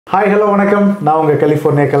Hi, hello, vanakkam. நான் உங்க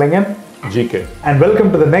California கலைஞன் GK and welcome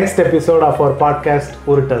to the next episode of our podcast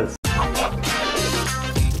Uruttals.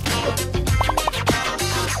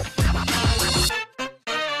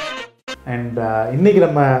 And இன்னைக்கு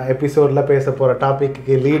நம்ம எபிசோட்ல பேச போற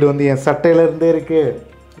டாபிக்கு லீட் வந்து என் சட்டையில இருந்தே இருக்கு.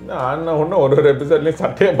 நான் ஒன்றும் ஒரு எபிசோட்லேயும்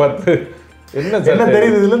சட்டையை பார்த்து என்ன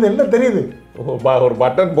தெரியுது இதுல இருந்து என்ன தெரியுது? ஒரு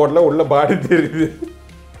பட்டன் போடல உள்ள பாடி தெரியுது.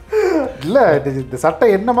 இல்ல இந்த சட்டை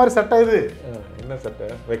என்ன மாதிரி சட்டை இது? என்ன சட்டை?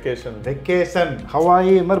 வெக்கேஷன் ஹவாய்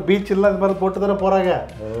இந்த மாதிரி பீச் எல்லாம் இந்த மாதிரி போட்டு தர போறாங்க.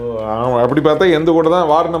 ஆமாம், அப்படி பார்த்தா எந்த கூட தான்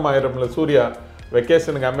வாரணம் ஆயிரம்ல சூர்யா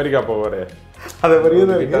வெக்கேஷனுக்கு அமெரிக்கா போவாரு. அதை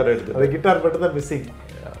வரையும் அது கிட்டார் பட்டு தான் மிஸ்ஸிங்.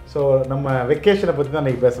 ஸோ நம்ம வெக்கேஷனை பற்றி தான்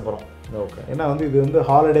இன்னைக்கு பேச போகிறோம். ஓகே, ஏன்னா வந்து இது வந்து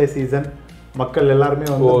ஹாலிடே சீசன், மக்கள் எல்லாருமே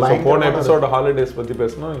வந்து போன எபிசோட் ஹாலிடேஸ் பற்றி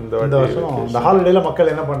பேசணும். இந்த வருஷம் இந்த ஹாலிடேல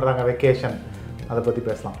மக்கள் என்ன பண்ணுறாங்க, வெக்கேஷன் அதை பற்றி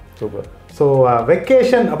பேசலாம். சூப்பர். ஸோ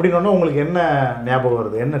வெக்கேஷன் அப்படின்னா உங்களுக்கு என்ன ஞாபகம்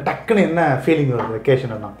வருது, என்ன டக்குன்னு என்ன ஃபீலிங் வருது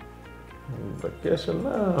வெக்கேஷன்னா?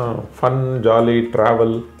 வெக்கேஷன்னா ஃபன், ஜாலி,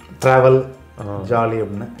 ட்ராவல் ஜாலி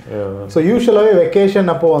அப்படின்னு. ஸோ யூஸ்வலாகவே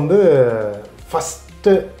வெக்கேஷன் அப்போது வந்து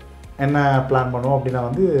ஃபஸ்ட்டு என்ன பிளான் பண்ணுவோம் அப்படின்னா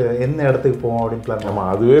வந்து என்ன இடத்துக்கு போவோம் அப்படின்னு பிளான்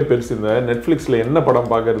பண்ணுவோம். அதுவே பெருசு. இந்த நெட்ஃப்ளிக்ஸில் என்ன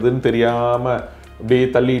படம் பார்க்கறதுன்னு தெரியாமல் அப்படி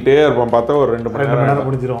தள்ளிக்கிட்டே இருப்போம். பார்த்தா ஒரு 2 மணி நேரம்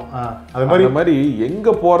முடிஞ்சிடும். அது மாதிரி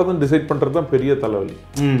எங்கே போகிறதுன்னு டிசைட் பண்ணுறது தான் பெரிய தலைவலி.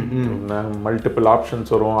 மல்டிபிள்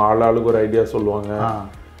ஆப்ஷன்ஸ் வரும், ஆளுக்கு ஒரு ஐடியா சொல்லுவாங்க.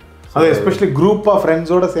 அது எஸ்பெஷலி குரூப் ஆஃப்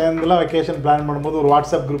ஃப்ரெண்ட்ஸோட சேர்ந்துலாம் வெக்கேஷன் பிளான் பண்ணும்போது ஒரு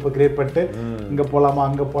வாட்ஸ்அப் குரூப்பை கிரியேட் பண்ணிட்டு இங்கே போகலாமா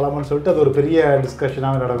அங்கே போகலாமான்னு சொல்லிட்டு அது ஒரு பெரிய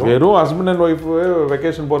டிஸ்கஷனாக நடக்கும். வெறும் ஹஸ்பண்ட் அண்ட் ஒய்ஃபு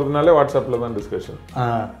வெக்கேஷன் போகிறதுனாலே வாட்ஸ்அப்பில் தான் டிஸ்கஷன்,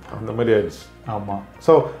 அந்த மாதிரி ஆயிடுச்சு. ஆமாம்.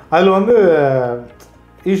 ஸோ அதில் வந்து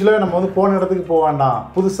யூஸ்வலாகவே நம்ம வந்து போன இடத்துக்கு போக வேண்டாம்,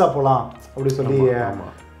 புதுசாக போகலாம் அப்படி சொல்லி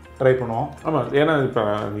ட்ரை பண்ணுவோம். ஆமாம், ஏன்னா இப்போ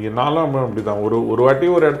நானும் அப்படி தான் ஒரு வாட்டி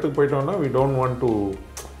ஒரு இடத்துக்கு போயிட்டோம்னா we don't want to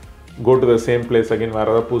go to the same place again,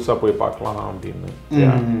 வேறு ஏதாவது புதுசாக போய் பார்க்கலாம் அப்படின்னு.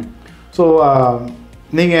 ஸோ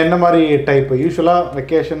நீங்கள் என்ன மாதிரி டைப்? யூஸ்வலாக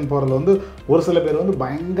வெக்கேஷன் போகிறது வந்து ஒரு சில பேர் வந்து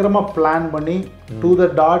பயங்கரமாக பிளான் பண்ணி டு த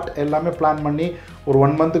டாட் எல்லாமே பிளான் பண்ணி ஒரு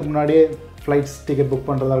 1 மந்த்துக்கு முன்னாடியே ஃப்ளைட்ஸ் டிக்கெட் புக்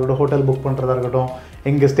பண்ணுறதா இருக்கட்டும், ஹோட்டல் புக் பண்ணுறதா இருக்கட்டும்,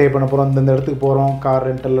 எங்கே ஸ்டே பண்ண போகிறோம், இந்த இடத்துக்கு போகிறோம், கார்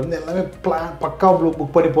ரெண்டல்லேருந்து எல்லாமே பக்கா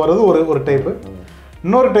புக் பண்ணி போகிறது ஒரு டைப்பு.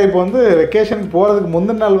 இன்னொரு டைப் வந்து வெக்கேஷனுக்கு போகிறதுக்கு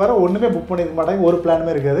முந்தின நாள் வர ஒன்றுமே புக் பண்ணிக்க மாட்டாங்க, ஒரு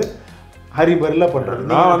பிளானுமே இருக்காது, ஹரிபரில் பண்ணுறது.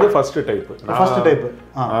 நான் வந்து ஃபஸ்ட்டு டைப்பு.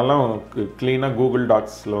 அதெல்லாம் க்ளீனாக கூகுள்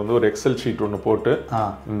டாக்ஸில் வந்து ஒரு எக்ஸல் ஷீட் ஒன்று போட்டு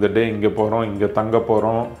இந்த டே இங்கே போகிறோம், இங்கே தங்க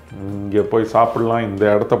போகிறோம், இங்கே போய் சாப்பிட்லாம், இந்த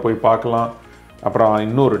இடத்த போய் பார்க்கலாம், அப்புறம்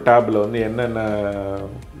இன்னொரு டேபில் வந்து என்னென்ன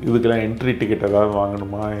இதுக்கெல்லாம் என்ட்ரி டிக்கெட் ஏதாவது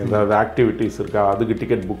வாங்கணுமா, ஏதாவது ஆக்டிவிட்டீஸ் இருக்கா, அதுக்கு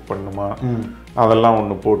டிக்கெட் புக் பண்ணணுமா, அதெல்லாம்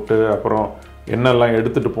ஒன்று போட்டு, அப்புறம் என்னெல்லாம்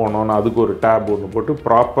எடுத்துகிட்டு போனோன்னு அதுக்கு ஒரு டேப் ஒன்று போட்டு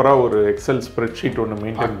ப்ராப்பராக ஒரு எக்ஸல் ஸ்ப்ரெட்ஷீட் ஒன்று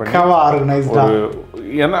மெயின்டைன் பண்ணி ஒரு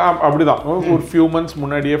ஏன்னா அப்படிதான் ஒரு ஃபியூ மந்த்ஸ்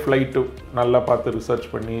முன்னாடியே ஃப்ளைட்டு நல்லா பார்த்து ரிசர்ச்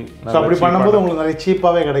பண்ணி அப்படி பண்ணும்போது உங்களுக்கு நிறைய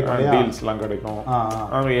சீப்பாகவே கிடைக்கும், டீல்ஸ்லாம் கிடைக்கும்,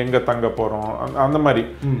 எங்கே தங்க போகிறோம் அந்த மாதிரி.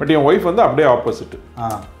 பட் என் ஒய்ஃப் வந்து அப்படியே ஆப்போசிட்.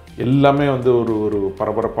 எல்லாமே வந்து ஒரு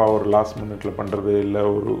பரபரப்பாக ஒரு லாஸ்ட் மினிட்ல பண்ணுறது இல்லை,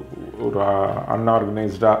 ஒரு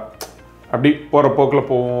அன்ஆர்கனைஸ்டாக அப்படி போகிற போக்கில்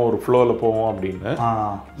போவோம், ஒரு ஃப்ளோவில் போவோம் அப்படின்னு.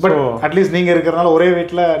 பட் அட்லீஸ்ட் நீங்கள் இருக்கிறதுனால, ஒரே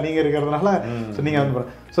வீட்டில் நீங்கள் இருக்கிறதுனால ஸோ நீங்கள் வந்து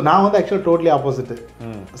ஸோ நான் வந்து ஆக்சுவலாக totally opposite,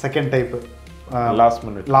 second type. Last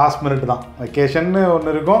minute தான் வெக்கேஷன்னு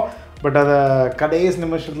ஒன்று இருக்கும், பட் அதை கடைசி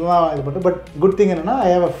நிமிஷத்துல தான் இது பண்ணிட்டு. பட் குட் திங் என்னென்னா I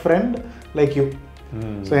have a friend like you.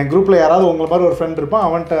 So என் குரூப்பில் யாராவது உங்களை மாதிரி ஒரு ஃப்ரெண்ட் இருப்பான்,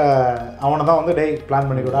 அவனை தான் வந்து டேய் பிளான்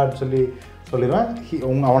பண்ணிக்கூடா அப்படின்னு சொல்லிடுவேன்.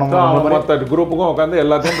 மற்ற குரூப்புக்கும் உட்காந்து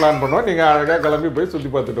எல்லாத்தையும் பிளான் பண்ணுவோம், நீங்கள் அழகாக கிளம்பி போய் சுற்றி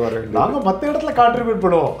பார்த்துட்டு வரேன். நாங்கள் மற்ற இடத்துல கான்ட்ரிபியூட்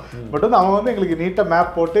பண்ணுவோம், பட் வந்து அவன் வந்து எங்களுக்கு நீட்டாக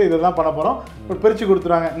மேப் போட்டு இதெல்லாம் பண்ண போகிறோம், பட் பிரித்து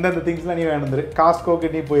கொடுத்துருவாங்க. இந்தந்த திங்ஸ்லாம் நீ வேணுந்துரு, காஸ்கோக்கு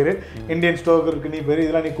நீ போயிரு, இந்தியன் ஸ்டோருக்கு நீ போயிரு,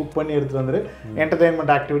 இதெல்லாம் நீ குக் பண்ணி எடுத்துகிட்டு வந்துரு,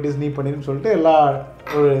 என்டர்டெயின்மெண்ட் ஆக்டிவிட்டீஸ் நீ பண்ணிருன்னு சொல்லிட்டு எல்லா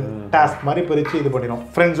ஒரு டாஸ்க் மாதிரி பிரித்து இது பண்ணிடும்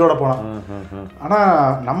ஃப்ரெண்ட்ஸோடு போனால். ஆனால்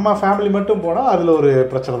நம்ம ஃபேமிலி மட்டும் போனால் அதில் ஒரு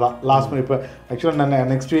பிரச்சனை தான். லாஸ்ட் மினிட் இப்போ ஆக்சுவலாக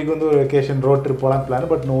நான் நெக்ஸ்ட் வீக் வந்து ஒரு வெக்கேஷன் ரோட் ட்ரிப் போகலாம்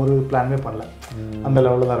பிளான், பட் இன்னும் ஒரு பிளானுமே பண்ணல, அந்த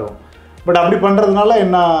லெவலில் தான் இருக்கும். பட் அப்படி பண்ணுறதுனால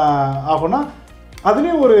என்ன ஆகும்னா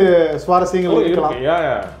அதுலேயும் ஒரு சுவாரஸ்யங்கள் இருக்கலாம்.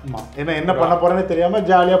 ஆமாம், ஏன்னா என்ன பண்ண போகிறேன்னு தெரியாமல்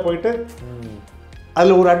ஜாலியாக போயிட்டு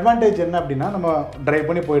அதில் ஒரு அட்வான்டேஜ் என்ன அப்படின்னா, நம்ம ட்ரைவ்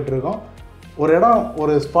பண்ணி போயிட்டுருக்கோம், ஒரு இடம்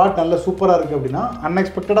ஒரு ஸ்பாட் நல்ல சூப்பராக இருக்குது அப்படின்னா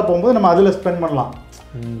அன்எக்ஸ்பெக்டடாக போகும்போது நம்ம அதில் ஸ்பெண்ட் பண்ணலாம்,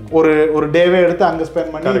 ஒரு டேவே எடுத்து அங்கே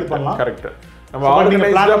ஸ்பெண்ட் பண்ணி இது பண்ணலாம். கரெக்ட். நம்ம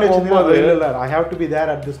ஆர்கனைஸ்டா போகும்போது இல்ல I have to be there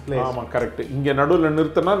at this place. ஆமா கரெக்ட். இங்க நடுவுல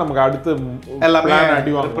நிறுத்தினா நமக்கு அடுத்து எல்லாமே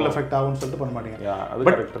ரிப்பல் எஃபெக்ட் ஆகும்னு சொல்லிட்டு பண்ண மாட்டீங்க. அது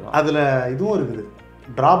கரெக்ட் தான். அதுல இதுவும் இருக்குது,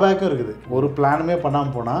 டிராபேக்கும் இருக்குது. ஒரு பிளானுமே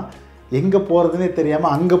பண்ணாம போனா எங்க போறதுன்னே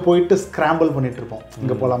தெரியாம அங்க போயிட்டு ஸ்கிராம்பிள் பண்ணிட்டு இருப்போம்,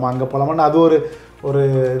 இங்க போலாமா அங்க போலாமான்னு. அது ஒரு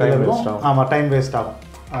ஆமா டைம் வேஸ்ட் ஆகும்.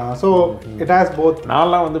 So it has both.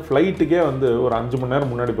 நான்லாம் வந்து ஃப்ளைட்டுக்கே வந்து ஒரு 5 மணி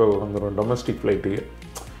நேரம் முன்னாடி போய் வந்துடும், டொமஸ்டிக் ஃப்ளைட்டுக்கு.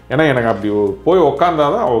 ஏன்னா எனக்கு அப்படி போய்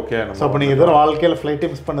உக்காந்தாதான் ஓகே. ஸோ அப்போ நீங்கள் எதுவும் வாழ்க்கையில் ஃப்ளைட்டே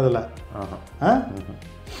மிஸ் பண்ணதில்லை?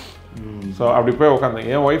 ஸோ அப்படி போய் உட்காந்தேன்.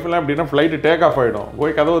 என் ஒய்ஃப்லாம் எப்படின்னா ஃப்ளைட்டு டேக் ஆஃப் ஆகிடும்,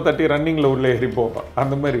 போய் கதவை தட்டி ரன்னிங்கில் உள்ளே ஏறி போவான்.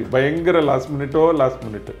 அந்த மாதிரி பயங்கர லாஸ்ட்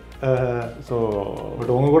மினிட்டு. ஸோ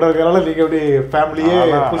பட் உங்கள் கூட இருக்கிறனால நீங்கள் எப்படி ஃபேமிலியே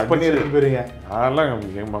புஷ் பண்ணி எடுத்துகிட்டு போயிருங்க.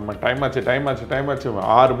 அதெல்லாம் டைம் ஆச்சு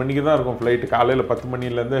 6 மணிக்கு தான் இருக்கும் ஃப்ளைட்டு. காலையில் 10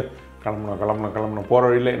 மணிலேருந்து கிளம்பணும் போகிற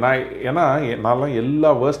வழியில் நான்லாம் எல்லா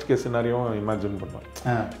வேர்ஸ்ட் கேஸ் சினாரியும் இமேஜின் பண்ணுவேன்.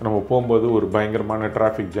 நம்ம போகும்போது ஒரு பயங்கரமான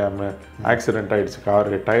டிராஃபிக் ஜாமு, ஆக்சிடென்ட் ஆகிடுச்சு,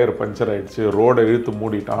 காரு டயர் பஞ்சர் ஆகிடுச்சு, ரோடை இழுத்து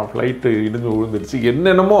மூடிட்டான், ஃப்ளைட்டு இடிஞ்சு விழுந்துடுச்சு,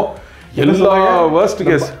 என்னென்னமோ எல்லா வேர்ஸ்ட்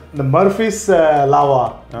கேஸ். இந்த மர்ஃபீஸ் லாவா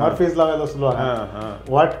ஏதோ சொல்லுவாங்க,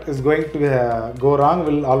 what is going to go wrong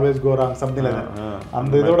will always go wrong, something like that.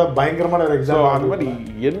 அந்த இதோட பயங்கரமான ஒரு எக்ஸாம்பிள். அந்த மாதிரி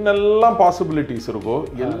என்னெல்லாம் பாசிபிலிட்டிஸ் இருக்கோ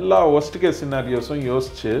எல்லா ஒர்ஸ்ட் கேஸ் சினாரியோஸும்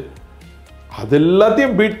யோசிச்சு அது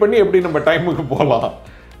எல்லாத்தையும் பீட் பண்ணி எப்படி நம்ம டைமுக்கு போகலாம்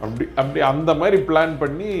அப்படி அந்த மாதிரி பிளான்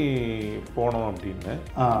பண்ணி போனோம் அப்படின்னு.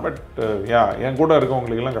 பட் என் கூட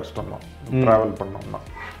இருக்கவங்களுக்கெல்லாம் கஷ்டம் தான் ட்ராவல் பண்ணோம்னா.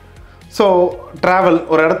 ஸோ ட்ராவல்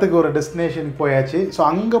ஒரு இடத்துக்கு ஒரு டெஸ்டினேஷனுக்கு போயாச்சு. ஸோ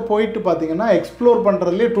அங்கே போயிட்டு பார்த்தீங்கன்னா எக்ஸ்ப்ளோர்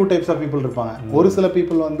பண்ணுறதுலேயே 2 டைப்ஸ் ஆஃப் பீப்புள் இருப்பாங்க. ஒரு சில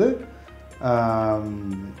பீப்புள் வந்து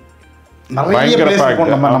நிறைய பிளேஸ்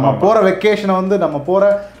நம்ம போகிற வெக்கேஷனை வந்து நம்ம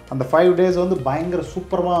போகிற அந்த 5 days வந்து பயங்கர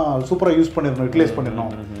சூப்பராக யூஸ் பண்ணிடணும், யூட்டிலைஸ்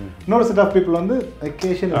பண்ணிடணும். இன்னொரு செட் ஆஃப் பீப்புள் வந்து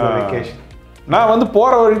வெக்கேஷன். நான் வந்து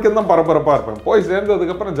போகிற வரைக்கும் தான் பரபரப்பாக இருப்பேன், போய்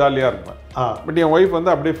சேர்ந்ததுக்கப்புறம் ஜாலியாக இருப்பேன். பட் என் ஒய்ஃப்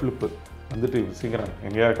வந்து அப்படியே ஃப்ளிப்பு வந்துட்டு சீக்கிரம்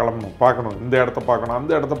எங்கேயாவது கிளம்பணும், பார்க்கணும், இந்த இடத்த பார்க்கணும்,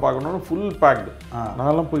 அந்த இடத்த பார்க்கணும்னு ஃபுல் பேக்டு.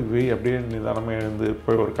 நான்லாம் போய் அப்படியே நிதானமாக எழுந்து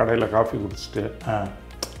போய் ஒரு கடையில் காஃபி குடிச்சிட்டு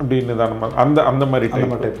அப்படி நிதானமாக அந்த மாதிரி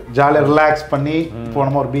டைப் ஜாலியாக ரிலாக்ஸ் பண்ணி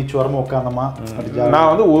போனோமா, ஒரு பீச் வரமா உட்காந்தோமா. நான்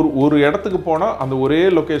வந்து ஒரு இடத்துக்கு போனால் அந்த ஒரே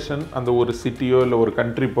லொக்கேஷன், அந்த ஒரு சிட்டியோ இல்லை ஒரு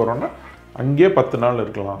கண்ட்ரி போகிறோன்னா அங்கேயே 10 நாள்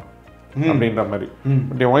இருக்கலாம் அப்படின்ற மாதிரி.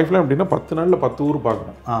 பட் என் ஒய்ஃப்லாம் எப்படின்னா 10 நாளில் 10 ஊர்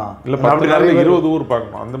பார்க்கணும், இல்லை 10 நாளில் 20 ஊர்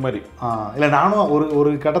பார்க்கணும், அந்த மாதிரி. இல்லை நானும்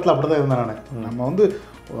ஒரு கட்டத்தில் அப்படி தான் இருந்தேன் நான். நம்ம வந்து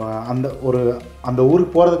அந்த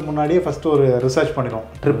ஊருக்கு போகிறதுக்கு முன்னாடியே ஃபஸ்ட்டு ஒரு ரிசர்ச் பண்ணிடுவோம்.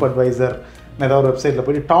 ட்ரிப் அட்வைசர் ஏதாவது ஒரு வெப்சைட்டில்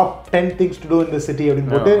போய்ட்டு top 10 things to do in the city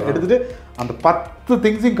அப்படின்னு போட்டு எடுத்துகிட்டு அந்த 10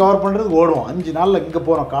 திங்ஸையும் கவர் பண்ணுறதுக்கு ஓடுவோம். 5 நாளில் இங்கே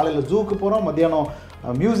போகிறோம், காலையில் ஜூக்கு போகிறோம், மத்தியானம்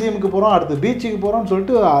மியூசியமுக்கு போகிறோம், அடுத்து பீச்சுக்கு போகிறோம்னு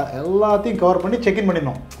சொல்லிட்டு எல்லாத்தையும் கவர் பண்ணி செக்இன்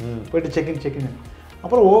பண்ணிடணும். போய்ட்டு செக்இன்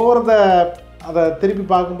அப்புறம் அதை திருப்பி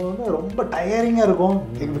பார்க்கும்போது வந்து ரொம்ப டயரிங்காக இருக்கும்.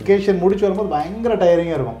 வெக்கேஷன் முடிச்சு வரும்போது பயங்கர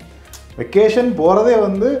டயரிங்காக இருக்கும். வெக்கேஷன் போகிறதே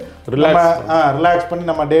வந்து ரிலாக்ஸ் பண்ணி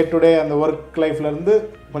நம்ம டே டு டே அந்த ஒர்க் லைஃப்லேருந்து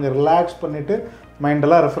கொஞ்சம் ரிலாக்ஸ் பண்ணிவிட்டு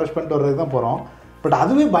மைண்டெல்லாம் ரெஃப்ரெஷ் பண்ணிட்டு வர்றதுக்கு தான் போகிறோம். பட்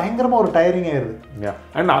அதுவே பயங்கரமாக ஒரு டயரிங் ஆயிடுது.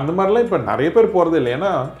 அண்ட் அந்த மாதிரிலாம் இப்போ நிறைய பேர் போகிறது இல்லை.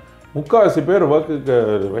 ஏன்னா 3/4 பேர் ஒர்க்குக்கு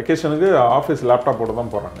வெக்கேஷனுக்கு ஆஃபீஸ் லேப்டாப்போடு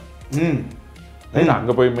தான் போகிறாங்க.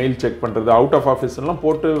 அங்கே போய் மெயில் செக் பண்ணுறது, அவுட் ஆஃப் ஆஃபீஸ்லாம்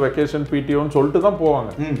போட்டு வெக்கேஷன் பிடிஓன்னு சொல்லிட்டு தான்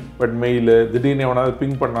போவாங்க. பட் மெயிலு திடீர்னு எவனாவது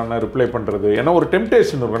பிங் பண்ணான்னா ரிப்ளை பண்ணுறது, ஏன்னா ஒரு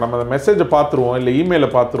டெம்டேஷன் இருக்கும். நம்ம அந்த மெசேஜை பார்த்துருவோம், இல்லை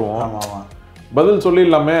இமெயிலை பார்த்துருவோம், பதில்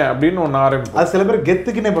சொல்லிடலாமே அப்படின்னு ஒன்று ஆரம்பிக்கும். அது சில பேர்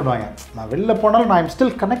கெத்துக்குன்னே பண்ணுவாங்க. நான் வெளில போனாலும் நான்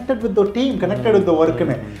still connected with the team, connected with the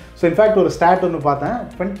ஒர்க்குன்னு. ஸோ இன்ஃபேக்ட் ஒரு ஸ்டாட் ஒன்று பார்த்தேன்,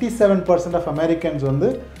 27% ஆஃப் அமெரிக்கன்ஸ் வந்து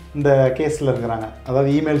இந்த கேஸில் இருக்கிறாங்க. அதாவது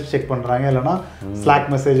இமெயில்ஸ் செக் பண்ணுறாங்க, இல்லைனா ஸ்லாக்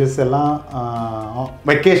மெசேஜஸ் எல்லாம்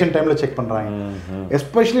வெக்கேஷன் டைமில் செக் பண்ணுறாங்க.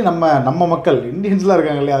 எஸ்பெஷலி நம்ம மக்கள் இந்தியன்ஸ்லாம்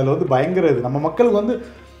இருக்காங்க இல்லையா, அதில் வந்து பயங்கர இது. நம்ம மக்களுக்கு வந்து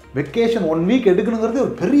வெக்கேஷன் 1 வீக் எடுக்கணுங்கிறது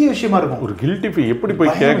ஒரு பெரிய விஷயமா இருக்கும். ஒரு கில்ட்டி ஃபீல் எப்படி போய்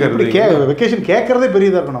கேட்கறது, வெக்கேஷன் கேட்கறதே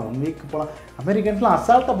பெரியதாக இருக்கணும். 1 வீக் போகலாம். அமெரிக்கன்ஸ்லாம்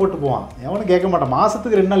அசால்ட்டாக போட்டு போவான், எவனும் கேட்க மாட்டான்.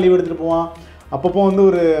 மாதத்துக்கு 2 நாள் லீவ் எடுத்துகிட்டு போவான். அப்பப்போ வந்து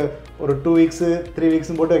ஒரு 2 வீக்ஸு 3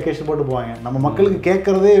 வீக்ஸும் போட்டு வெக்கேஷன் போட்டு போவாங்க. நம்ம மக்களுக்கு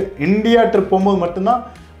கேட்குறதே இந்தியா ட்ரிப் போகும்போது மட்டும்தான்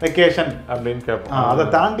வெக்கேஷன் அப்படின்னு கேட்போம். அதை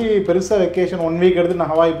தாண்டி பெருசாக வெக்கேஷன் 1 வீக் எடுத்து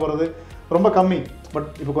நான் ஹவாய் போகிறது ரொம்ப கம்மி. பட்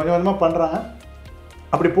இப்போ கொஞ்சம் கொஞ்சமாக பண்ணுறாங்க.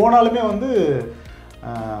 அப்படி போனாலுமே வந்து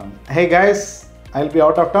hey guys, I'll be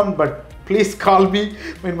out of town, but please call me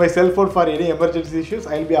in my cell phone for any emergency issues.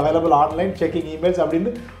 I'll be available online, checking emails அப்படின்னு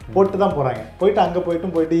போட்டு தான் போகிறாங்க. போயிட்டு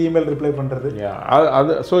போயிட்டு இமெயில் ரிப்ளை பண்ணுறது.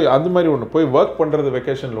 ஸோ அது மாதிரி ஒன்று போய் ஒர்க் பண்ணுறது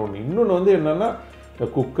வெக்கேஷனில் ஒன்று. இன்னொன்று வந்து என்னென்னா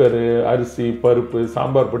குக்கரு, அரிசி, பருப்பு,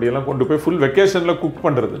 சாம்பார் பொடியெல்லாம் கொண்டு போய் ஃபுல் வெக்கேஷனில் குக்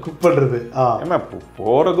பண்ணுறது. ஏன்னா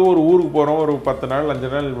போகிறது ஒரு ஊருக்கு போகிறோம், ஒரு 10 நாள்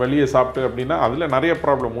 5 நாள் வெளியே சாப்பிட்டு அப்படின்னா அதில் நிறைய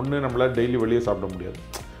ப்ராப்ளம். ஒன்று நம்மளால் டெய்லி வெளியே சாப்பிட முடியாது.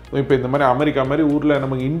 இப்போ இந்த மாதிரி அமெரிக்கா மாதிரி ஊரில்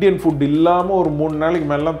நமக்கு இந்தியன் ஃபுட் இல்லாமல் ஒரு 3 நாளைக்கு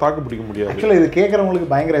மேலாம் தாக்கு பிடிக்க முடியாது. ஆக்சுவலாக இது கேட்குறவங்களுக்கு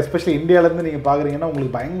பயங்கர, எஸ்பெஷலி இந்தியாவிலேருந்து நீங்கள் பார்க்குறீங்கன்னா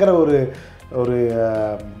உங்களுக்கு பயங்கர ஒரு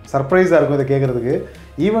சர்ப்ரைஸாக இருக்கும் இதை கேட்குறதுக்கு.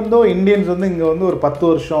 ஈவன் தோ இந்தியன்ஸ் வந்து இங்கே வந்து ஒரு 10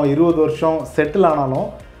 வருஷம் 20 வருஷம் செட்டில் ஆனாலும்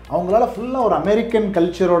அவங்களால ஃபுல்லாக ஒரு அமெரிக்கன்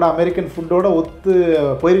கல்ச்சரோட அமெரிக்கன் ஃபுட்டோட ஒத்து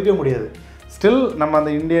போயிருக்கவே முடியாது. ஸ்டில் நம்ம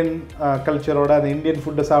அந்த இந்தியன் கல்ச்சரோட அந்த இந்தியன்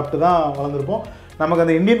ஃபுட்டை சாப்பிட்டு தான் வளர்ந்துருப்போம். நமக்கு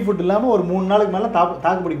அந்த இந்தியன் ஃபுட் இல்லாமல் ஒரு 3 நாளைக்கு மேலே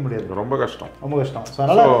தாக்கு பிடிக்க முடியாது. ரொம்ப கஷ்டம். ஸோ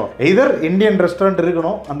அதனால் எய்தர் இந்தியன் ரெஸ்டாரண்ட்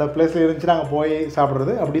இருக்கணும், அந்த பிளேஸில் இருந்துச்சுன்னா அங்கே போய்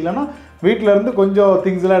சாப்பிட்றது. அப்படி இல்லைன்னா வீட்டில் இருந்து கொஞ்சம்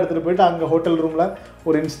திங்ஸ்லாம் எடுத்துகிட்டு போயிட்டு அங்கே ஹோட்டல் ரூமில்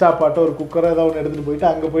ஒரு இன்ஸ்டா பாட்டோ ஒரு குக்கரோ ஏதாவது ஒன்று எடுத்துகிட்டு போயிட்டு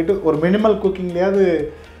அங்கே போயிட்டு ஒரு மினிமல் குக்கிங்லேயாவது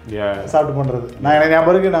சாப்பிட்டு பண்ணுறது. நான் எனக்கு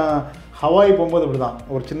ஞாபகம் இருக்கு, நான் ஹவாய் போகும்போது இப்படி தான்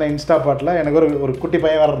ஒரு சின்ன இன்ஸ்டா பாட்டில் எனக்கு ஒரு குட்டி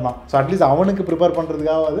பையன் வேறு இருந்தான். ஸோ அட்லீஸ்ட் அவனுக்கு ப்ரிப்பேர்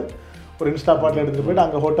பண்ணுறதுக்காவது ஒரு இன்ஸ்டா பாட்டில் எடுத்துகிட்டு போயிட்டு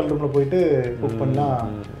அங்கே ஹோட்டல் ரூமில் போயிட்டு குக்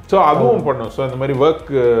பண்ணலாம். ஸோ அதுவும் பண்ணும். ஸோ இந்த மாதிரி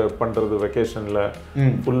ஒர்க் பண்ணுறது வெக்கேஷனில்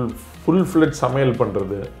ஃபுல் ஃப்ளெட் சமையல்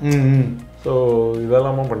பண்ணுறது. ஸோ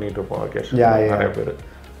இதெல்லாமும் பண்ணிகிட்டு இருப்போம் வெக்கேஷன் நிறைய பேர்.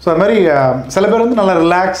 ஸோ அது மாதிரி சில பேர் வந்து நல்லா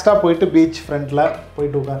ரிலாக்ஸ்டாக போயிட்டு பீச் ஃப்ரண்ட்டில்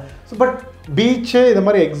போயிட்டு உட்காந்து. ஸோ பட் பீச்சு இது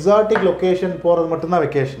மாதிரி எக்ஸாட்டிக் லொக்கேஷன் போகிறது மட்டும்தான்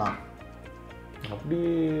வெக்கேஷனா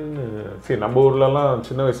அப்படின்னு? சரி, நம்ம ஊர்லலாம்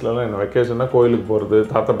சின்ன வயசுலலாம் என்ன வெக்கேஷன்னா கோயிலுக்கு போகிறது,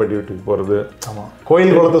 தாத்தா பாட்டி வீட்டுக்கு போகிறது. ஆமாம்,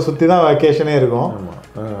 கோயில் குளத்தை சுற்றி தான் வெக்கேஷனே இருக்கும்.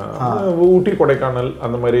 ஆமாம், ஊட்டி கொடைக்கானல்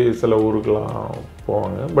அந்த மாதிரி சில ஊருக்கெலாம்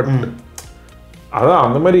போவாங்க. பட் அதான்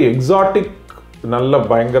அந்த மாதிரி எக்ஸாட்டிக் நல்ல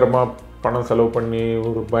பயங்கரமாக பணம் செலவு பண்ணி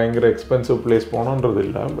ஒரு பயங்கர எக்ஸ்பென்சிவ் பிளேஸ் போகணுன்றது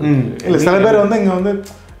இல்லை. இல்லை, சில பேர் வந்து இங்கே வந்து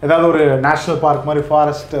ஏதாவது ஒரு நேஷனல் பார்க் மாதிரி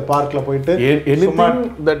ஃபாரஸ்ட் பார்க்கில் போயிட்டு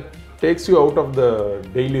that takes you out of the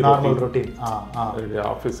daily normal routine.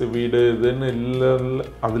 Office வீடு இதுன்னு இல்லை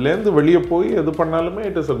அதுலேருந்து வெளியே போய் எது பண்ணாலுமே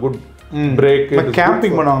it is a good break.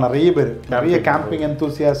 Camping பண்ணுவாங்க நிறைய கேம்பிங்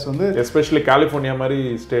எந்தூசியாஸ்ட் வந்து எஸ்பெஷலி கலிஃபோர்னியா மாதிரி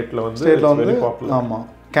ஸ்டேட்டில் வந்து ஆமாம்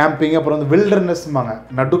கேம்பிங். அப்புறம் வந்து வில்டர்னஸ்பாங்க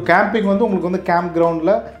நடு கேம்பிங் வந்து உங்களுக்கு வந்து கேம்ப்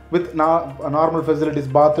கிரவுண்டில் வித் நார்மல் ஃபெசிலிட்டிஸ்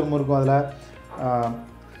பாத்ரூம் இருக்கும். அதில்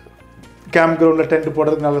கேம்ப் கிரவுண்டில் டென்ட்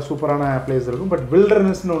போடுறதுக்கு நல்ல சூப்பரான பிளேஸ் இருக்கும். பட்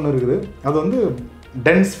வில்டர்னஸ்னு ஒன்று இருக்குது. அது வந்து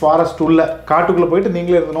டென்ஸ் ஃபாரஸ்ட் உள்ள காட்டுக்குள்ளே போயிட்டு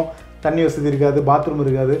நீங்களே இருக்கணும், தண்ணி வசதி இருக்காது, பாத்ரூம்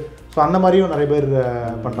இருக்காது. ஸோ அந்த மாதிரியும் நிறைய பேர்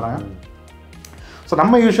பண்ணுறாங்க. ஸோ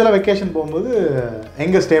நம்ம யூஸ்வலாக வெக்கேஷன் போகும்போது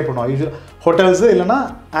எங்கே ஸ்டே பண்ணுவோம்? யூஸ்வலாக ஹோட்டல்ஸு இல்லைனா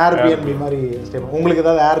ஏர்பிஎன்பி மாதிரி ஸ்டே பண்ணுவோம். உங்களுக்கு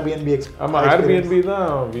ஏதாவது ஏர்பிஎன்பி ஆமாம், ஏர்பிஎன்பி தான்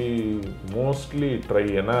வி மோஸ்ட்லி ட்ரை.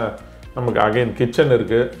 ஏன்னா நமக்கு அகைன் கிச்சன்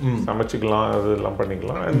இருக்குது, சமைச்சிக்கலாம், அதெல்லாம்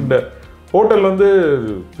பண்ணிக்கலாம். அண்ட் ஹோட்டல் வந்து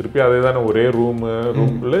திருப்பி அதே தானே, ஒரே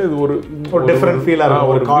ரூம்ல இது ஒரு டிஃப்ரெண்ட் ஃபீலாக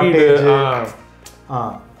இருக்கும், ஒரு காட்டேஜ்.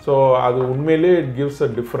 ஸோ அது உண்மையிலே it gives a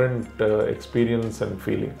different experience and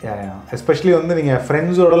feeling. Especially வந்து நீங்கள்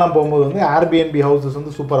ஃப்ரெண்ட்ஸோடலாம் போகும்போது வந்து ஏர்பிஎன்பி ஹவுசஸ்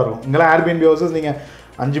வந்து சூப்பராக இருக்கும். இங்கெல்லாம் ஏர்பிஎன்பி ஹவுசஸ் நீங்கள்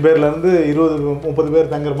 5 பேர்லேருந்து 20-30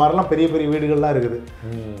 பேர் தங்குற மாதிரிலாம் பெரிய பெரிய வீடுகள்லாம் இருக்குது.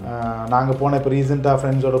 நாங்கள் போன இப்போ ரீசெண்டாக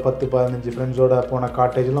ஃப்ரெண்ட்ஸோட 10-15 ஃப்ரெண்ட்ஸோட போன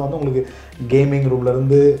காட்டேஜ்லாம் வந்து உங்களுக்கு கேமிங்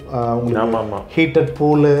ரூம்லேருந்து உங்களுக்கு ஹீட்டட்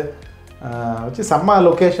பூலு வச்சு செம்ம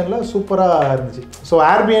லொக்கேஷனில் சூப்பராக இருந்துச்சு. ஸோ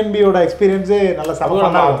ஏர்பிஎன்பியோட எக்ஸ்பீரியன்ஸே நல்ல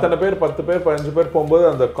சமமாக அத்தனை பேர் 10 பேர் 15 பேர் போகும்போது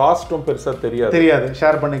அந்த காஸ்ட்டும் பெருசாக தெரியாது,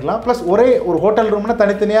 ஷேர் பண்ணிக்கலாம். ப்ளஸ் ஒரே ஒரு ஹோட்டல் ரூம்னா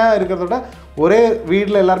தனித்தனியாக இருக்கிறத விட ஒரே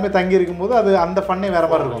வீட்டில் எல்லாருமே தங்கி இருக்கும்போது அது அந்த ஃபன்னே வேற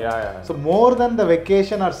மாதிரி இருக்கும். ஸோ மோர் தென் த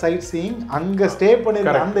வெக்கேஷன் ஆர் சைட் சீயிங், அங்கே ஸ்டே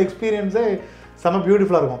பண்ணிருக்க அந்த எக்ஸ்பீரியன்ஸே செம்ம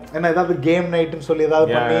பியூட்டிஃபுல்லாக இருக்கும். ஏன்னா ஏதாவது கேம் நைட்டுன்னு சொல்லி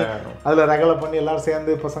ஏதாவது பண்ணி அதில் ரெகலை பண்ணி எல்லாரும்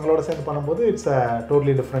சேர்ந்து பசங்களோட சேர்ந்து பண்ணும்போது it's a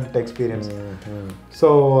totally different experience. So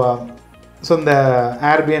இந்த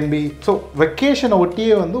ஏர்பிஎன்பி வெக்கேஷனை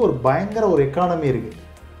ஒட்டியே வந்து ஒரு பயங்கர ஒரு எக்கானமி இருக்குது.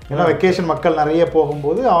 ஏன்னா வெக்கேஷன் மக்கள் நிறைய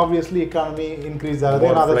போகும்போது ஆப்வியஸ்லி எக்கானமி இன்க்ரீஸ் ஆகுது.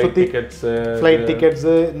 ஏன்னா அதை சுற்றி ஃப்ளைட்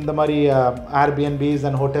டிக்கெட்ஸு இந்த மாதிரி ஏர்பிஎன்பிஸ்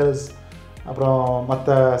அண்ட் ஹோட்டல்ஸ் அப்புறம்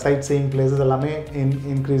மற்ற சைட் சீயிங் பிளேசஸ் எல்லாமே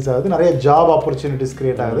இன்க்ரீஸ் ஆகுது. நிறைய ஜாப் ஆப்பர்ச்சுனிட்டிஸ்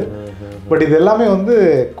கிரியேட் ஆகுது. பட் இது எல்லாமே வந்து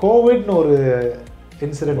கோவிட்னு ஒரு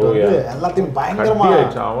இன்சிடென்ட் வந்து எல்லாத்தையும்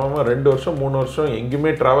பயங்கரமாக அவன் 2 வருஷம் 3 வருஷம்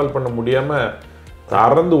எங்கேயுமே ட்ராவல் பண்ண முடியாமல்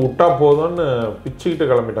திறந்து விட்டா போதும்னு பிச்சுக்கிட்டு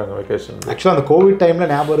கிளம்பிட்டாங்க வெக்கேஷன். ஆக்சுவலாக அந்த கோவிட்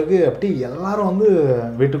டைமில் ஞாபகம் இருக்குது, அப்படி எல்லாரும் வந்து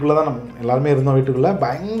வீட்டுக்குள்ளே தான் நம்ம எல்லாருமே இருந்தோம். வீட்டுக்குள்ளே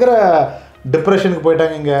பயங்கர டிப்ரெஷனுக்கு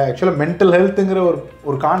போயிட்டாங்க. இங்கே ஆக்சுவலாக மென்டல் ஹெல்த்துங்கிற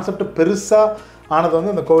ஒரு கான்செப்ட் பெருசாக ஆனது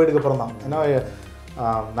வந்து அந்த கோவிடுக்கு அப்புறம் தான். ஏன்னா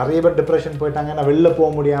நிறைய பேர் டிப்ரெஷன் போயிட்டாங்க, நான் வெளில போக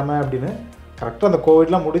முடியாமல் அப்படின்னு. கரெக்டாக அந்த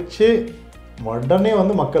கோவிட்லாம் முடிச்சு உடனே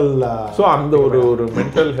வந்து மக்கள் ஸோ அந்த ஒரு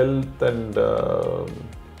மென்டல் ஹெல்த் அண்ட்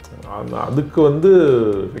அதுக்கு வந்து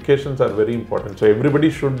vacations are very important. So everybody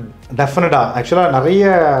should டெஃபினட்டாக ஆக்சுவலாக நிறைய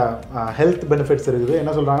ஹெல்த் பெனிஃபிட்ஸ் இருக்குது.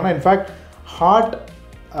 என்ன சொல்கிறாங்கன்னா இன்ஃபேக்ட்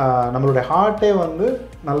நம்மளுடைய ஹார்ட்டே வந்து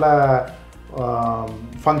நல்ல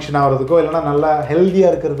ஃபங்க்ஷன் ஆகிறதுக்கோ இல்லைனா நல்லா ஹெல்த்தியாக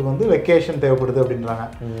இருக்கிறதுக்கு வந்து வெக்கேஷன் தேவைப்படுது அப்படின்றாங்க.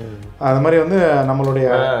 அது மாதிரி வந்து நம்மளுடைய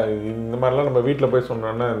இந்த மாதிரிலாம் நம்ம வீட்டில் போய்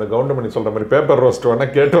சொன்னோன்னா இந்த கவுண்டமணி சொல்கிற மாதிரி பேப்பர் ரோஸ்ட்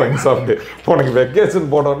வேணால் கேட்டு வாங்கி சாப்பிட்டு உனக்கு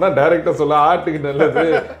வெக்கேஷன் போனோம்னா டைரெக்டாக சொல்ல ஹார்ட்டுக்கு நல்லது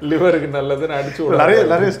லிவருக்கு நல்லதுன்னு அடிச்சு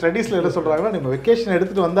நிறைய ஸ்டடீஸில் என்ன சொல்கிறாங்கன்னா நம்ம வெக்கேஷன்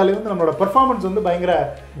எடுத்துகிட்டு வந்தாலே வந்து நம்மளோட பெர்ஃபார்மன்ஸ் வந்து பயங்கர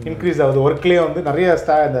இன்க்ரீஸ் ஆகுது. ஒர்க்லேயே வந்து நிறைய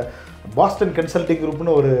இந்த பாஸ்டன் கன்சல்டிங்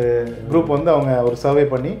குரூப்னு ஒரு குரூப் வந்து அவங்க ஒரு சர்வே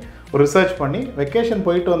பண்ணி ஒரு ரிசர்ச் பண்ணி வெக்கேஷன்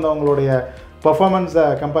போயிட்டு வந்தவங்களுடைய பர்ஃபார்மன்ஸை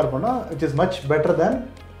கம்பேர் பண்ணால் it is much better than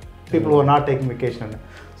people are not taking vacation.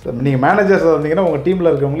 So நீங்கள் மேனேஜர்ஸ் வந்தீங்கன்னா உங்கள் டீமில்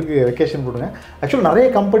இருக்கிறவங்களுக்கு வெக்கேஷன் கொடுங்க. ஆக்சுவலாக நிறைய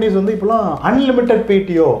கம்பெனிஸ் வந்து இப்போலாம் அன்லிமிட்டட்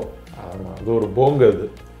பிடிஓ, அது ஒரு போங்க அது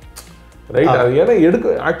ரைட். அது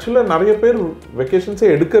ஏன்னா ஆக்சுவலாக நிறைய பேர்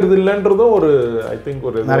வெக்கேஷன்ஸே எடுக்கிறது இல்லைன்றதும் ஒரு ஐ திங்க்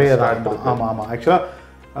ஒரு நிறைய ஆமாம்.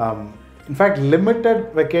 ஆக்சுவலாக இன்ஃபேக்ட் லிமிட்டட்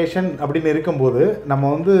வெக்கேஷன் அப்படின்னு இருக்கும்போது நம்ம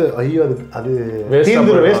வந்து ஐயோ அது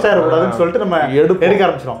வேஸ்ட் ஆகிடக்கூடாதுன்னு சொல்லிட்டு நம்ம எடுக்க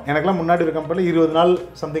ஆரம்பிச்சிடும். எனக்குலாம் முன்னாடி ஒரு கம்பெனியில் 20 நாள்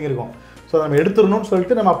சம்திங் இருக்கும். ஸோ நம்ம எடுத்துடணும்னு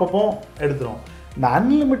சொல்லிட்டு நம்ம அப்பப்போ எடுத்துருவோம். இந்த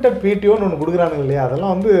அன்லிமிட்டட் பிடிஓன்னு ஒன்று கொடுக்குறானுங்க இல்லையா,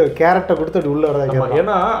 அதெல்லாம் வந்து கேரட்டை கொடுத்து அப்படி உள்ள வரதா.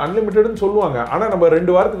 ஏன்னா அன்லிமிட்டட்னு சொல்லுவாங்க, ஆனால் நம்ம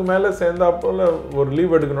 2 வாரத்துக்கு மேலே சேர்ந்தாப்போல ஒரு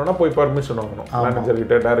லீவ் எடுக்கணும்னா போய் பர்மிஷன் வாங்கணும் மேனேஜர்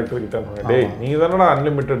கிட்ட, டைரக்டர் கிட்ட. டேய் நீ தானடா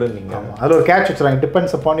அன்லிமிட்டட் நீங்க. அதில் ஒரு catch வச்சுறாங்க,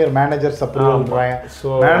 depends upon your managers அப்ரூவல்ன்றாங்க.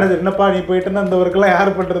 So manager என்னப்பா நீ போயிட்டுன்னா இந்த ஒர்க்கெல்லாம்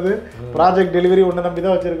யார் பண்ணுறது, ப்ராஜெக்ட் டெலிவரி ஒன்று நம்பி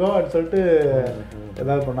தான் வச்சுருக்கோம் அப்படின்னு சொல்லிட்டு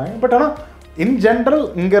ஏதாவது பண்ணாங்க. பட் ஆனால் இன் ஜென்ரல்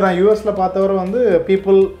இங்கே நான் யூஎஸில் பார்த்தவரை வந்து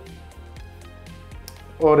பீப்புள்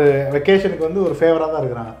ஒரு வெக்கேஷனுக்கு வந்து ஒரு ஃபேவராக தான்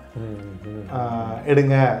இருக்கிறாங்க.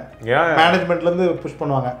 எடுங்க, மேனேஜ்மெண்ட்லேருந்து புஷ்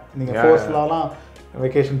பண்ணுவாங்க, நீங்கள் ஃபோர்ஸ்லாம்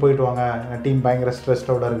வெக்கேஷன் போயிட்டு வாங்க, டீம் பயங்கர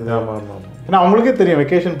ஸ்ட்ரெஸ்ட் அவுட்டாக இருக்குது. ஏன்னா அவங்களுக்கே தெரியும்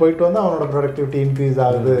வெக்கேஷன் போயிட்டு வந்து அவனோட ப்ரொடக்டிவிட்டி இன்க்ரீஸ்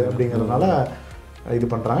ஆகுது அப்படிங்கிறதுனால இது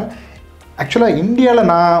பண்ணுறாங்க. ஆக்சுவலாக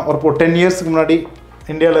இந்தியாவில் நான் ஒரு 10 இயர்ஸ்க்கு முன்னாடி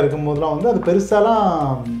இந்தியாவில் இருக்கும்போதுலாம் வந்து அது பெருசாலாம்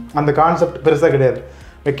அந்த கான்செப்ட் பெருசாக கிடையாது.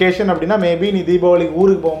 வெக்கேஷன் அப்படின்னா மேபி நீ தீபாவளிக்கு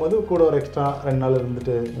ஊருக்கு போகும்போது கூட ஒரு எக்ஸ்ட்ரா 2 நாள்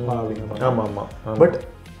இருந்துட்டு அப்படிங்கிற. ஆமாம். பட்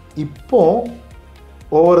இப்போது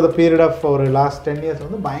ஓவர் த பீரியட் ஆஃப் ஒரு லாஸ்ட் 10 இயர்ஸ்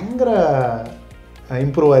வந்து பயங்கர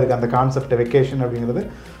இம்ப்ரூவ் ஆகிருக்கு அந்த கான்செப்ட் வெக்கேஷன் அப்படிங்கிறது.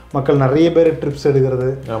 மக்கள் நிறைய பேர் ட்ரிப்ஸ் எடுக்கிறது,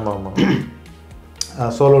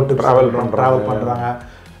 சோலோ ட்ரிப் ட்ராவல் பண்ணுறாங்க.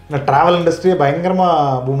 இந்த ட்ராவல் இண்டஸ்ட்ரியே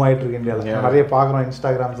பயங்கரமாக பூம் ஆகிட்டு இருக்கு இந்தியாவில். நிறைய பார்க்குறோம்,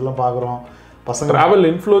 இன்ஸ்டாகிராம்ஸ்லாம் பார்க்குறோம். பசங்க ட்ராவல்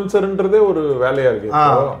இன்ஃப்ளூயன்சர்ன்றதே ஒரு வேலையாக இருக்குது,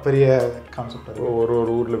 பெரிய கான்செப்ட். ஒரு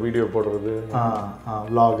ஊரில் வீடியோ போடுறது,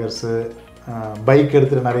 விளாகர்ஸு, பைக்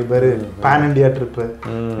எடுத்துட்டு நிறைய பேர் பேன் இண்டியா ட்ரிப்பு,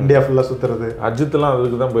 இந்தியா ஃபுல்லாக சுற்றுறது. அஜித்லாம்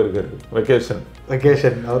அதுக்கு தான் போயிருக்காரு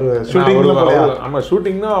வெக்கேஷன். அவர் ஷூட்டிங். ஆமாம்,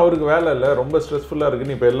 ஷூட்டிங்னா அவருக்கு வேலை இல்லை, ரொம்ப ஸ்ட்ரெஸ்ஃபுல்லாக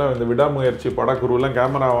இருக்குன்னு இப்போ எல்லாம் இந்த விடாமுயற்சி படக்குருவெல்லாம்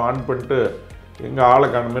கேமராவை ஆன் பண்ணிட்டு எங்கே ஆளை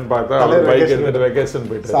காணுமேன்னு பார்த்தா பைக் எடுத்துட்டு வெக்கேஷன்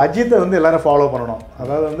போயிட்டு. அஜித்தை வந்து எல்லாரும் ஃபாலோ பண்ணணும்.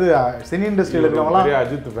 அதாவது வந்து சினி இண்டஸ்ட்ரியில் இருக்கவங்களாம்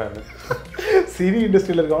அஜித் ஃபேன். சினி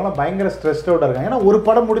இண்டஸ்ட்ரியில் இருக்கவங்களாம் பயங்கர ஸ்ட்ரெஸ்ட் அவுட்டாக இருக்காங்க. ஏன்னா ஒரு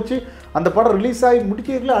படம் முடிச்சு அந்த படம் ரிலீஸ் ஆகி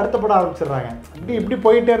முடிக்கிறதுக்குள்ள அடுத்த படம் ஆரம்பிச்சிடுறாங்க. இப்படி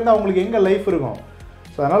போயிட்டே இருந்தால் அவங்களுக்கு எங்கே லைஃப் இருக்கும்.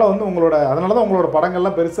 ஸோ அதனால் வந்து அதனால தான் உங்களோட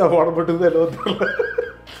படங்கள்லாம் பெருசாக ஓடப்பட்டது இல்லை.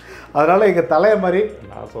 அதனால் எங்கள் தலையை மாதிரி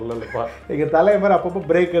நான் சொல்லலைப்பா, எங்கள் தலையை மாதிரி அப்பப்போ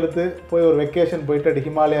பிரேக் எடுத்து போய் ஒரு வெக்கேஷன் போயிட்டு அப்படி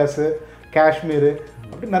ஹிமாலயாஸு, காஷ்மீர்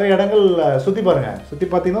அப்படி நிறைய இடங்கள் சுற்றி பாருங்கள். சுற்றி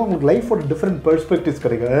பார்த்தீங்கன்னா உங்களுக்கு லைஃபோட டிஃப்ரெண்ட் பெர்ஸ்பெக்டிவ்ஸ்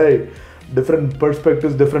கிடைக்கும். டிஃப்ரெண்ட்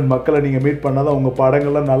பெர்ஸ்பெக்டிவ்ஸ், டிஃப்ரெண்ட் மக்களை நீங்கள் மீட் பண்ணால் தான் உங்கள்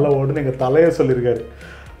படங்கள்லாம் நல்லா ஓடுன்னு எங்கள் தலையை சொல்லியிருக்காரு.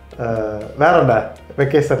 வேறண்டா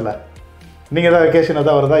வெக்கேஷனில் நீங்கள் தான் வெக்கேஷன்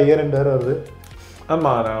எதாவது வருதா? இயர் எண்ட் வேறு வருது.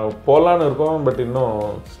 ஆமாம், நான் போகலான்னு இருக்கோம். பட் இன்னும்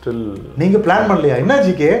ஸ்டில் நீங்கள் பிளான் பண்ணலையா?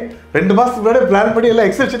 என்னாச்சிக்கே 2 மாதத்துக்கு முன்னாடி பிளான் பண்ணி எல்லாம்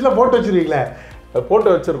எக்ஸல் ஷீட்டில் போட்டு வச்சுருக்கீங்களே? போட்டு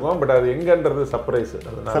வச்சுருக்கோம், பட் அது எங்கன்றது சர்ப்ரைஸு.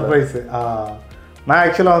 நான்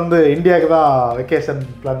ஆக்சுவலாக வந்து இந்தியாவுக்கு தான் வெக்கேஷன்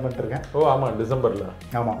பிளான் பண்ணிட்டுருக்கேன். ஓ ஆமாம், டிசம்பரில்.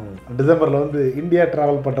 ஆமாம், டிசம்பரில் வந்து இந்தியா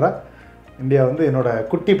ட்ராவல் பண்ணுறேன். இந்தியா வந்து என்னோடய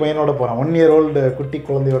குட்டி பையனோட போகிறேன், 1 year old குட்டி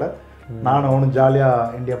குழந்தையோட. நானும் அவனும்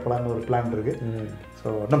ஜாலியாக இந்தியா போகலான்னு ஒரு பிளான் இருக்குது. ஸோ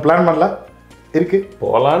இன்னும் பிளான் பண்ணல, இருக்குது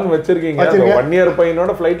போகலான்னு வச்சுருக்கீங்க. 1 year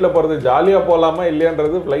பையனோட ஃப்ளைட்டில் போகிறது ஜாலியாக போகலாமா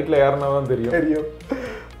இல்லையான்றது ஃப்ளைட்டில் ஏறினா தான் தெரியும்.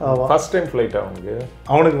 ஃபர்ஸ்ட் டைம் ஃப்ளைட்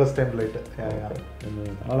அவனுக்கு ஃபர்ஸ்ட் டைம் ஃப்ளைட்டு.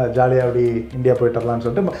 அதனால் ஜாலியாக அப்படி இந்தியா போயிட்டு வரலான்னு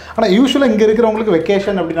சொல்லிட்டு. ஆனால் யூஸ்வலாக இங்கே இருக்கிறவங்களுக்கு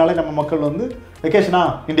வெக்கேஷன் அப்படின்னாலே நம்ம மக்கள் வந்து வெக்கேஷனா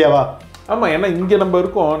இந்தியாவா? ஆமாம், ஏன்னா இங்கே நம்ம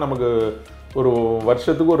இருக்கோம், நமக்கு ஒரு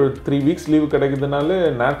வருஷத்துக்கு ஒரு 3 weeks லீவ் கிடைக்குதுனால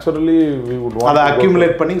நேச்சுரலி அதை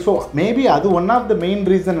அக்யூமுலேட் பண்ணி. ஸோ மேபி அது one of the main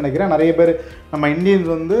reason நினைக்கிறேன். நிறைய பேர் நம்ம இந்தியன்ஸ்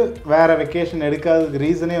வந்து வேறு வெக்கேஷன் எடுக்காததுக்கு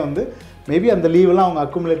ரீசனே வந்து மேபி அந்த லீவெல்லாம் அவங்க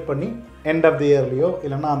அக்யூமுலேட் பண்ணி எண்ட் ஆஃப் தி இயர்லேயோ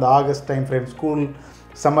இல்லைன்னா அந்த August time frame school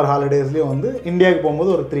summer ஹாலிடேஸ்லேயும் வந்து இந்தியாவுக்கு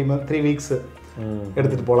போகும்போது ஒரு 3 weeks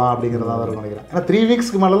எடுத்துகிட்டு போகலாம் அப்படிங்கிறதா தான் இருக்கும் நினைக்கிறேன். ஏன்னா 3 weeks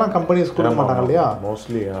மேலெலாம் கம்பெனிஸ் கொடுக்க மாட்டாங்க இல்லையா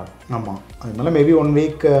மோஸ்ட்லி. ஆமாம், அதனால maybe 1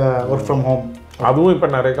 week work from home. அதுவும் இப்போ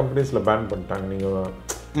நிறைய கம்பெனிஸில் பேன் பண்ணிட்டாங்க.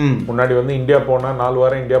 நீங்கள் முன்னாடி வந்து இந்தியா போனால் 4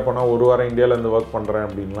 வாரம் இந்தியா போனால் 1 வாரம் இந்தியாவிலேருந்து ஒர்க் பண்ணுறேன்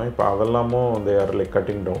அப்படின்லாம் இப்போ அதெல்லாமும் they are like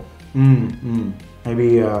cutting down. Maybe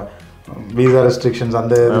visa restrictions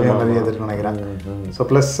அந்த நிறைய எதிர்க்கு நினைக்கிறேன். ஸோ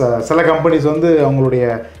ப்ளஸ் சில கம்பெனிஸ் வந்து அவங்களுடைய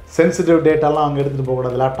சென்சிட்டிவ் டேட்டாலாம் அங்கே எடுத்துகிட்டு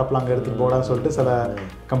போகக்கூடாது, லேப்டாப்லாம் அங்கே எடுத்துகிட்டு போகக்கூடாதுன்னு சொல்லிட்டு சில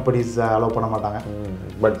கம்பெனிஸ் அலோவ் பண்ண மாட்டாங்க.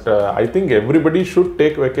 But I think everybody should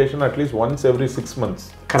take vacation at least once every 6 months.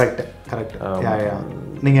 Correct.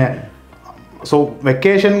 நீங்கள் ஸோ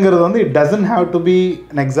வெக்கேஷனுங்கிறது வந்து it doesn't have to be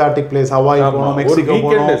an exotic place. Hawaii போகணும், மெக்சிகோ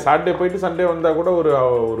போகணும், சாட்டர்டே போயிட்டு சண்டே வந்தால் கூட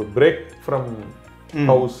ஒரு break from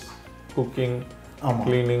house cooking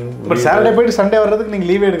cleaning. But Saturday போயிட்டு Sunday வர்றதுக்கு நீங்கள்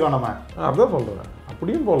லீவ் எடுக்க வேணாமா? அதான் சொல்கிறேன்,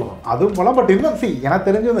 அப்படியும் போகலாம், அதுவும் போகலாம். பட் இருந்தால் எனக்கு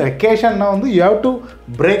தெரிஞ்சு வந்து வெக்கேஷன்னா வந்து you have to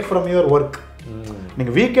break from your work.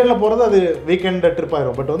 நீங்கள் வீக்கெண்டில் போகிறது அது வீக்கெண்ட் ட்ரிப்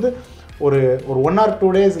ஆயிரும். பட் வந்து ஒரு 1 or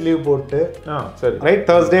 2 days லீவ் போட்டு சரி right,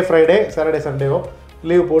 Thursday Friday Saturday Sundayவோ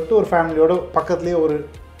leave போட்டு ஒரு ஃபேமிலியோட பக்கத்துலேயே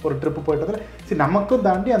ஒரு ட்ரிப்பு போயிட்டதில் சரி நமக்கும்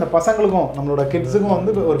தாண்டி அந்த பசங்களுக்கும் நம்மளோட கிட்ஸுக்கும்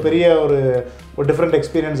வந்து ஒரு பெரிய ஒரு டிஃப்ரெண்ட்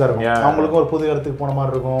எக்ஸ்பீரியன்ஸாக இருக்கும். அவங்களுக்கும் ஒரு புது இடத்துக்கு போன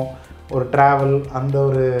மாதிரி இருக்கும், ஒரு ட்ராவல் அந்த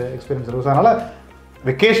ஒரு எக்ஸ்பீரியன்ஸ் இருக்கும். ஸோ அதனால்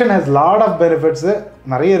vacation has lot of benefits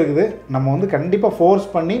நிறைய இருக்குது. நம்ம வந்து கண்டிப்பாக ஃபோர்ஸ்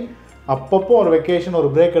பண்ணி அப்பப்போ ஒரு வெக்கேஷன் ஒரு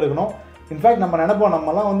பிரேக் எடுக்கணும். இன்ஃபேக்ட் நம்ம நினைப்போம்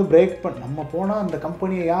நம்மலாம் வந்து பிரேக் நம்ம போனால் இந்த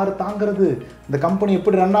கம்பெனியை யார் தாங்கிறது, இந்த கம்பெனி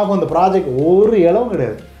எப்படி ரன் ஆகும், இந்த ப்ராஜெக்ட் ஒரு இளவும்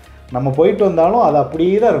கிடையாது. நம்ம போயிட்டு வந்தாலும் அது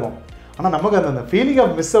அப்படியே தான் இருக்கும். ஆனால் நமக்கு அந்த ஃபீலிங்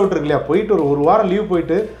ஆஃப் மிஸ் அவுட் இருக்கு இல்லையா, போயிட்டு ஒரு வாரம் லீவ்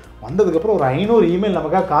போயிட்டு வந்ததுக்கப்புறம் ஒரு 500 இமெயில்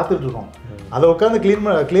நமக்காக காத்துட்ருக்கோம். அதை உட்காந்து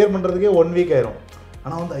கிளியர் பண்ணுறதுக்கே 1 வீக் ஆயிரும்.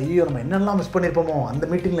 ஆனால் வந்து ஐயோ நம்ம என்னெல்லாம் மிஸ் பண்ணியிருப்போமோ, அந்த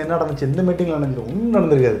மீட்டிங்கில் என்ன நடந்துச்சு, இந்த மீட்டிங்கில் நடந்துச்சு, ஒன்றும்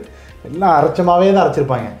நடந்திருக்காது. எல்லாம் அரைச்சமாகவே தான்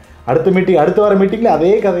அரைச்சிருப்பாங்க. அடுத்த வார மீட்டிங்கில்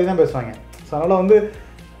அதே கதையை தான் பேசுவாங்க. ஸோ அதனால் வந்து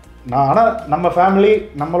ஆனால் நம்ம ஃபேமிலி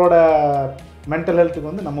நம்மளோட மென்டல் ஹெல்த்துக்கு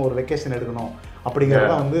வந்து நம்ம ஒரு வெக்கேஷன் எடுக்கணும்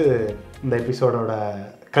அப்படிங்கிறது தான் வந்து இந்த எபிசோடோட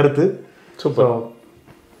கருத்து. ஸோ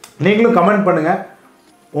நீங்களும் கமெண்ட் பண்ணுங்கள்,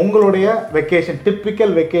 உங்களுடைய வெக்கேஷன்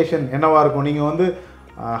டிப்பிக்கல் வெக்கேஷன் என்னவாக இருக்கும். நீங்கள் வந்து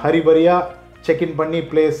ஹரிபரியாக செக்இன் பண்ணி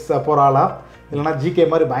பிளேஸ் போகிற ஆளா, இல்லைனா ஜிகே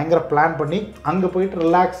மாதிரி பயங்கர பிளான் பண்ணி அங்கே போயிட்டு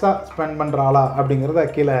ரிலாக்ஸாக ஸ்பெண்ட் பண்ணுற ஆளா அப்படிங்கிறத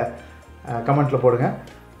கீழே கமெண்ட்டில் போடுங்க.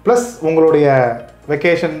 ப்ளஸ் உங்களுடைய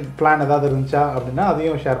வெக்கேஷன் பிளான் ஏதாவது இருந்துச்சா அப்படின்னா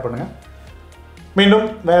அதையும் ஷேர் பண்ணுங்கள். மீண்டும்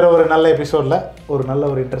வேறு ஒரு நல்ல எபிசோடில்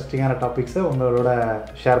ஒரு இன்ட்ரெஸ்டிங்கான டாபிக்ஸை உங்களோட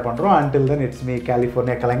ஷேர் பண்ணுறோம். Until then, it's me,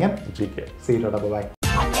 California Kalaignan. GK. See you later. Bye-bye.